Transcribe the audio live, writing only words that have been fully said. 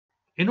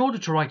In order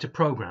to write a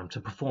program to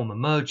perform a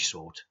merge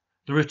sort,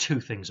 there are two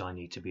things I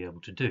need to be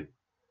able to do.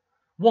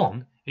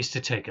 One is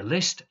to take a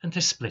list and to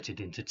split it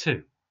into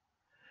two.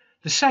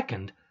 The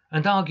second,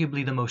 and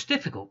arguably the most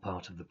difficult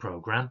part of the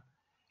program,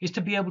 is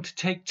to be able to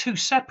take two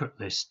separate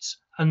lists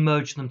and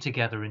merge them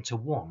together into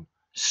one,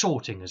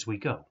 sorting as we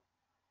go.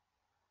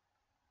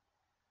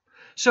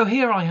 So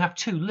here I have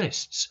two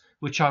lists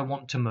which I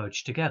want to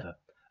merge together,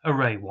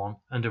 array 1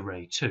 and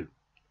array 2.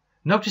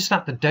 Notice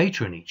that the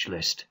data in each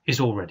list is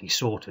already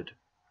sorted.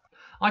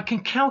 I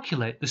can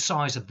calculate the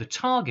size of the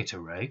target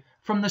array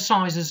from the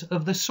sizes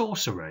of the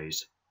source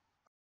arrays.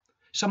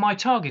 So my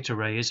target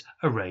array is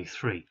array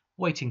 3,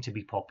 waiting to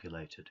be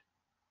populated.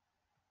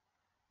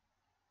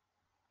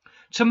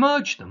 To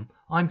merge them,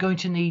 I'm going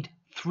to need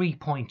 3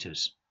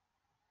 pointers.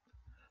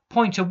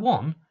 Pointer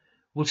 1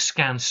 will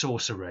scan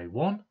source array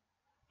 1,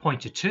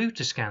 pointer 2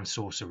 to scan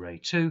source array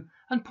 2,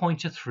 and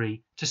pointer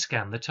 3 to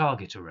scan the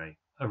target array,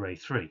 array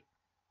 3.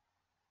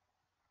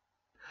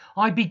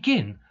 I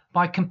begin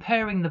by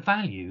comparing the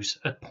values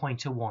at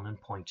pointer 1 and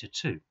pointer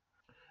 2,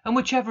 and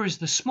whichever is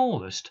the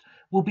smallest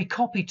will be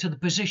copied to the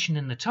position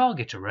in the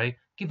target array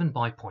given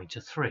by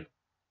pointer 3.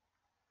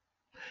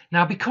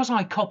 Now, because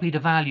I copied a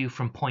value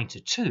from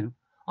pointer 2,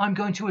 I'm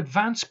going to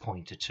advance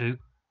pointer 2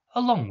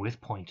 along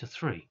with pointer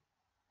 3.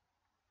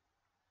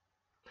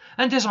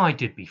 And as I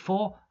did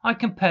before, I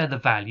compare the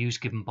values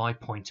given by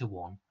pointer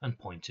 1 and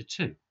pointer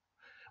 2.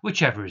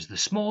 Whichever is the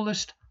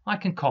smallest, I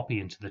can copy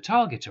into the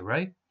target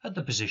array at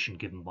the position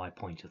given by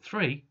pointer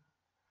 3,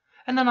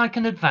 and then I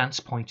can advance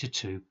pointer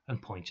 2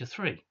 and pointer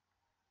 3.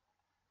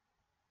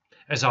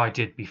 As I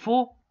did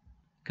before,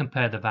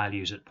 compare the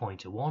values at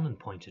pointer 1 and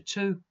pointer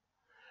 2,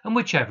 and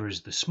whichever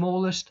is the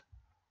smallest,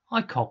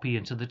 I copy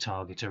into the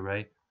target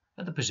array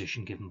at the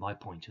position given by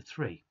pointer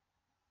 3.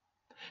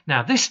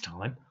 Now this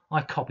time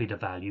I copied a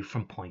value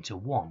from pointer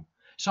 1,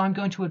 so I'm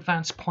going to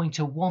advance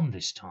pointer 1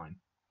 this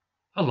time,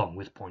 along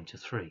with pointer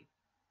 3.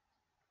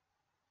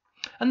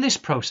 And this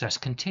process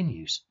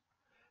continues,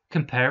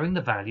 comparing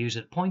the values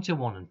at pointer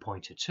 1 and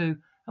pointer 2,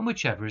 and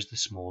whichever is the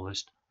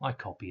smallest I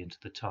copy into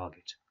the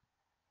target.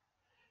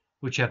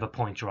 Whichever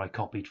pointer I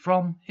copied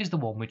from is the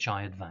one which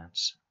I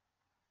advance.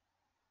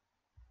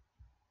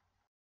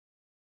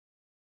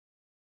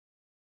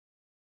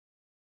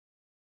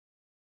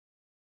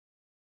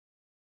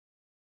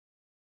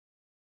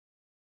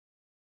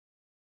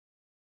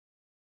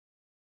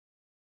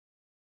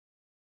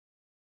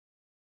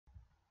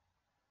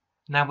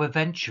 Now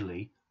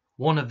eventually,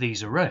 one of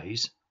these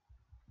arrays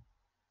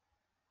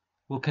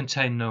will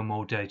contain no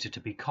more data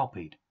to be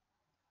copied.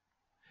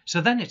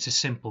 So then it's a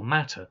simple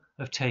matter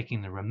of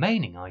taking the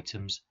remaining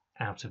items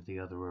out of the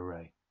other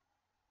array.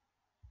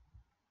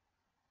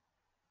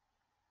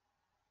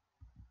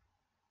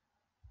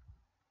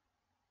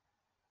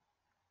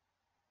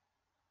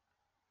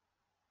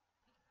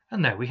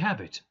 And there we have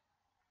it.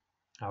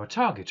 Our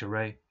target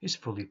array is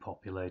fully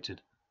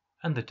populated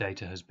and the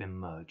data has been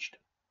merged.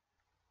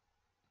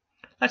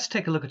 Let's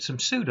take a look at some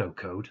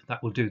pseudocode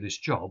that will do this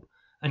job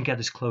and get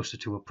us closer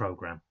to a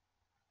program.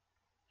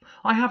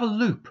 I have a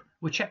loop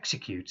which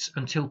executes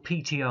until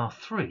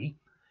ptr3,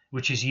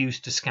 which is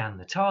used to scan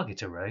the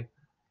target array,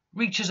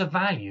 reaches a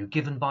value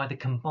given by the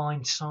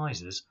combined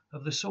sizes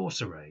of the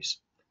source arrays,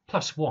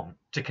 plus 1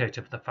 to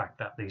cater for the fact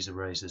that these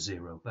arrays are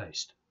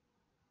zero-based.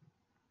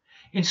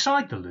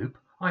 Inside the loop,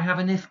 I have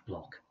an if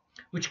block,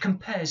 which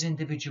compares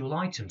individual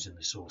items in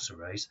the source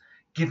arrays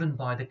given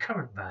by the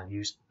current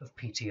values of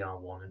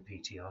ptr1 and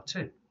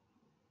ptr2.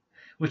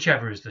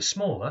 Whichever is the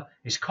smaller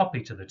is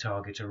copied to the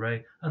target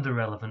array and the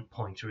relevant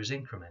pointer is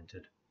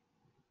incremented.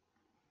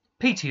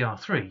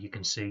 ptr3, you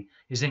can see,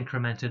 is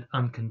incremented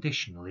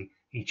unconditionally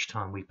each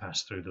time we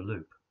pass through the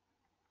loop.